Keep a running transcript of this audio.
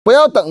不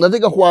要等着这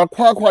个花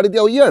夸夸的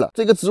掉叶了，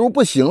这个植物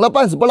不行了，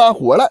半死不拉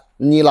活了，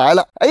你来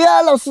了，哎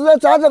呀，老师啊，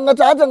咋整啊？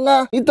咋整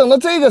啊？你等到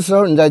这个时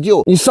候你再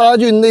救，你杀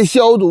菌的、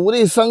消毒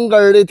的、生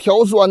根的、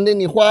调酸的，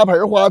你花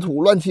盆花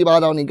土乱七八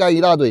糟，你干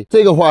一大堆，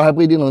这个花还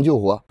不一定能救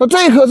活。那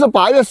这棵是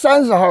8月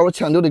30号我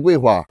抢救的桂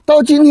花，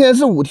到今天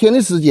是5天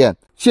的时间。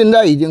现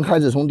在已经开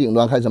始从顶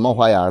端开始冒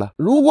花芽了。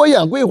如果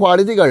养桂花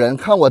的这个人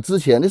看我之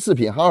前的视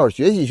频，好好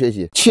学习学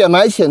习，浅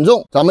埋浅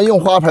种，咱们用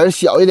花盆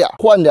小一点，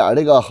换点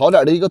这个好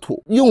点的一个土，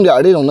用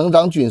点这种能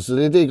长菌丝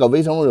的这个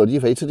微生物有机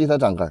肥，刺激它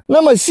长根。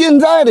那么现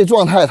在的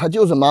状态，它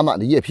就是满满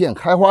的叶片，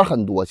开花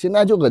很多，现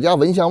在就搁家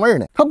闻香味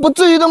呢，它不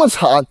至于这么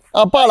惨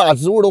啊！半拉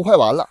植物都快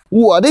完了。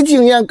我的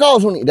经验告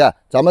诉你的，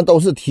咱们都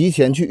是提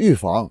前去预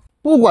防。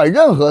不管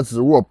任何植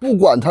物，不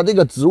管它这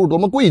个植物多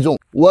么贵重，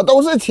我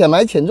都是浅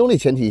埋浅种的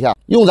前提下，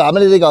用咱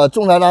们的这个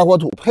种植杂货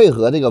土配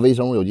合这个微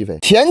生物有机肥，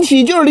前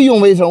期就是利用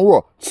微生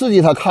物刺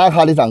激它咔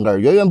咔的长根，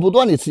源源不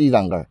断的刺激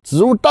长根。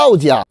植物到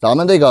家，咱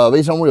们这个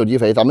微生物有机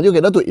肥，咱们就给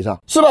它怼上，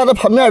是吧？这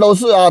盆面都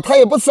是啊，它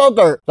也不烧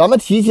根，咱们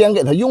提前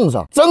给它用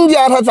上，增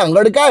加它长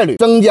根的概率，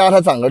增加它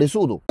长根的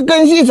速度。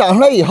根系长出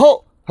来以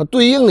后，它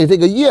对应的这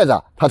个叶子，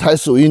它才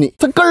属于你。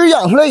它根儿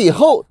养出来以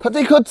后，它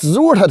这棵植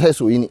物它才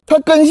属于你。它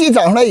根系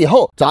长出来以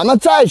后，咱们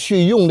再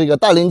去用这个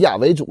氮磷钾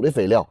为主的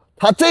肥料，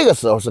它这个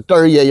时候是根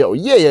儿也有，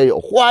叶也有，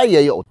花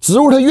也有，植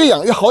物它越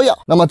养越好养。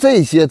那么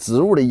这些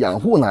植物的养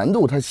护难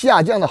度它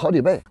下降了好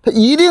几倍，它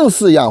一定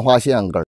是养花先养根。